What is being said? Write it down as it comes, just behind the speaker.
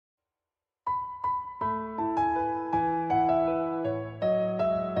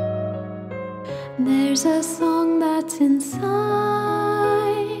There's a song that's inside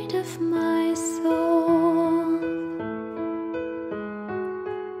of my soul.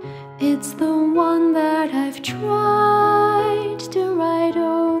 It's the one that I've tried to write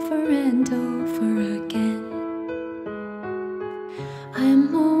over and over again.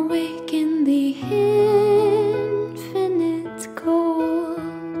 I'm awake in the infinite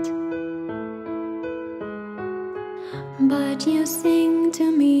cold, but you sing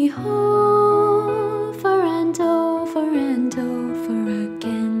to me over and over and over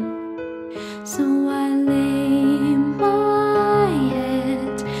again. So I lay my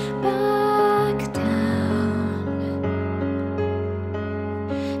head back down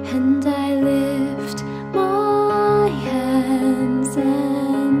and I lift my hands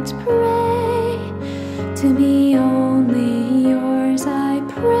and pray to be only yours. I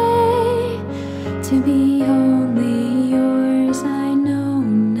pray to be only yours. I know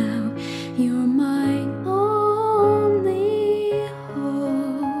now you're my only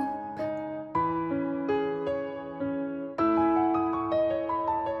hope.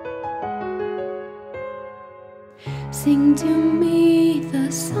 Sing to me the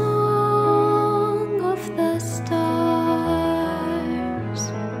song of the stars,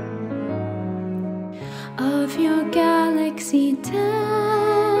 of your galaxy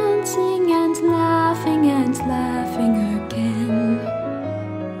dancing and laughing again.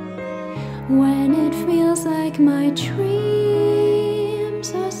 When it feels like my dreams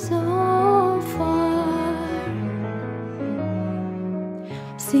are so far,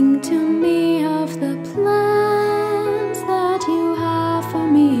 sing to me of the plans that you have for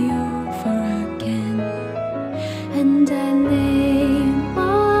me over again. And I lay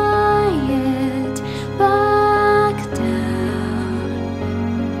my head back down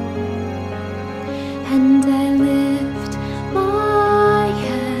and I lift my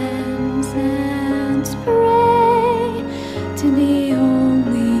hands and pray to be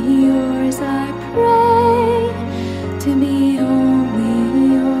only yours. I pray to be only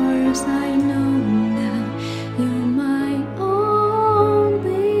yours. I know now you're my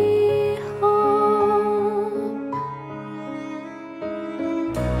only hope.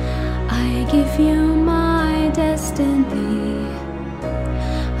 I give you my destiny.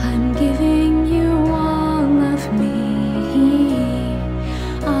 I'm giving you all of me.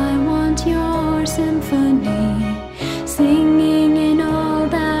 I want your symphony, singing in all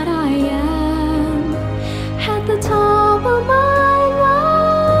that I am. At the top of my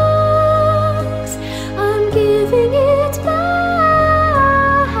lungs, I'm giving it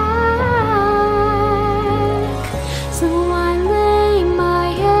back. So I lay my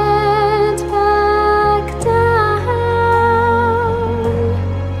head back down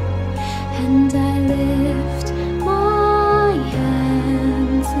and I lift my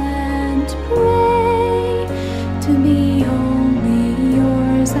hands and pray to be only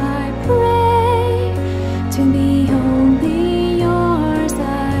yours. I pray to be